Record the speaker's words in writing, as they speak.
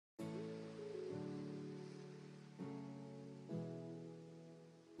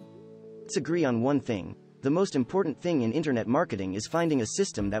Let's agree on one thing. The most important thing in internet marketing is finding a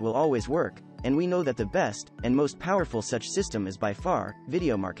system that will always work, and we know that the best and most powerful such system is by far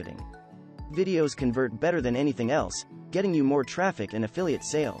video marketing. Videos convert better than anything else, getting you more traffic and affiliate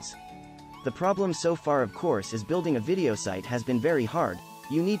sales. The problem so far, of course, is building a video site has been very hard.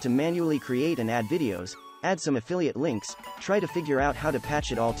 You need to manually create and add videos, add some affiliate links, try to figure out how to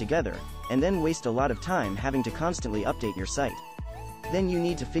patch it all together, and then waste a lot of time having to constantly update your site. Then you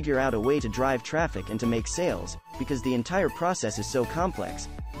need to figure out a way to drive traffic and to make sales, because the entire process is so complex.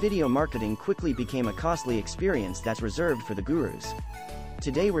 Video marketing quickly became a costly experience that's reserved for the gurus.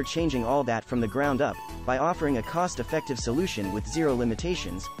 Today we're changing all that from the ground up, by offering a cost-effective solution with zero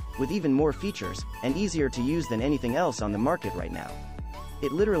limitations, with even more features, and easier to use than anything else on the market right now.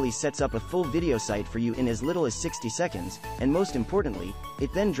 It literally sets up a full video site for you in as little as 60 seconds, and most importantly,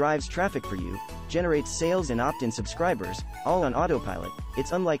 it then drives traffic for you, generates sales and opt-in subscribers, all on autopilot.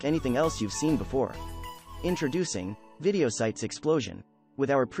 It's unlike anything else you've seen before. Introducing Video Sites Explosion.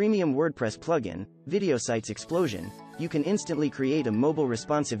 With our premium WordPress plugin, Video Sites Explosion, you can instantly create a mobile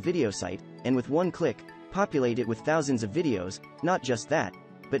responsive video site, and with one click, populate it with thousands of videos. Not just that,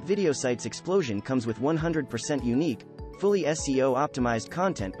 but Video Sites Explosion comes with 100% unique, fully SEO optimized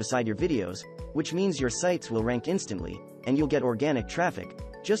content beside your videos, which means your sites will rank instantly, and you'll get organic traffic,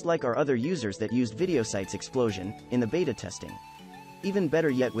 just like our other users that used Video Sites Explosion in the beta testing. Even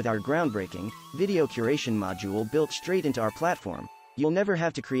better yet, with our groundbreaking video curation module built straight into our platform, you'll never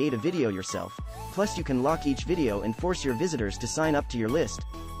have to create a video yourself. Plus you can lock each video and force your visitors to sign up to your list,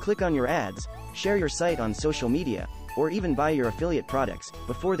 click on your ads, share your site on social media, or even buy your affiliate products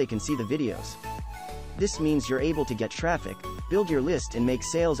before they can see the videos. This means you're able to get traffic, build your list and make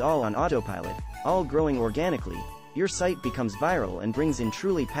sales all on autopilot, all growing organically. Your site becomes viral and brings in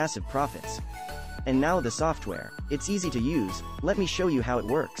truly passive profits. And now the software. It's easy to use. Let me show you how it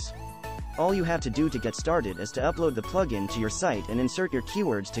works. All you have to do to get started is to upload the plugin to your site and insert your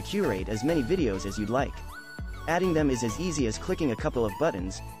keywords to curate as many videos as you'd like. Adding them is as easy as clicking a couple of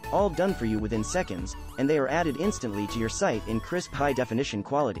buttons, all done for you within seconds, and they are added instantly to your site in crisp high-definition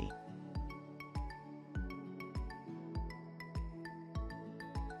quality.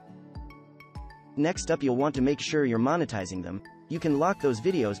 Next up, you'll want to make sure you're monetizing them. You can lock those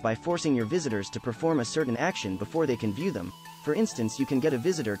videos by forcing your visitors to perform a certain action before they can view them. For instance, you can get a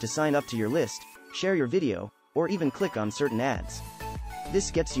visitor to sign up to your list, share your video, or even click on certain ads.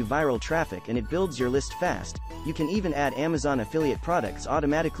 This gets you viral traffic and it builds your list fast. You can even add Amazon affiliate products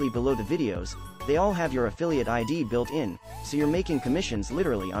automatically below the videos. They all have your affiliate ID built in, so you're making commissions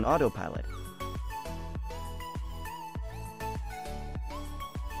literally on autopilot.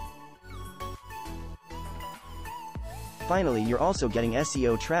 Finally, you're also getting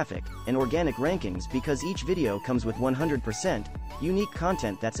SEO traffic and organic rankings because each video comes with 100% unique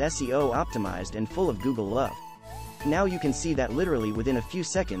content that's SEO optimized and full of Google love. Now you can see that literally within a few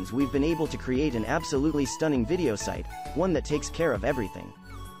seconds we've been able to create an absolutely stunning video site, one that takes care of everything.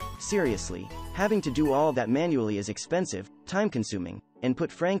 Seriously, having to do all that manually is expensive, time-consuming, and put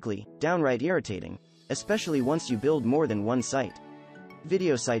frankly, downright irritating, especially once you build more than one site.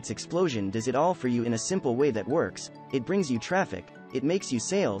 Video Sites Explosion does it all for you in a simple way that works. It brings you traffic, it makes you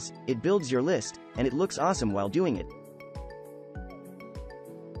sales, it builds your list, and it looks awesome while doing it.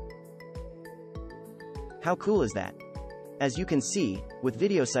 How cool is that? As you can see, with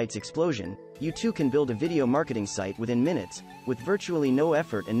Video Sites Explosion, you too can build a video marketing site within minutes, with virtually no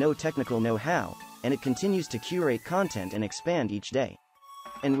effort and no technical know-how, and it continues to curate content and expand each day.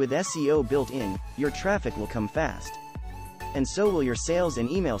 And with SEO built in, your traffic will come fast. And so will your sales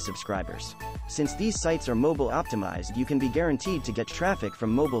and email subscribers. Since these sites are mobile optimized, you can be guaranteed to get traffic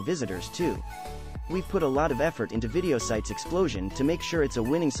from mobile visitors too. We've put a lot of effort into Video Sites Explosion to make sure it's a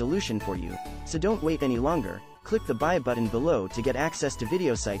winning solution for you, so don't wait any longer. Click the buy button below to get access to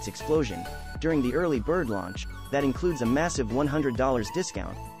Video Sites Explosion during the early bird launch. That includes a massive $100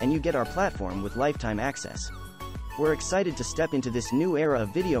 discount, and you get our platform with lifetime access. We're excited to step into this new era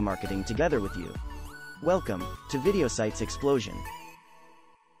of video marketing together with you. Welcome to Video Sites Explosion.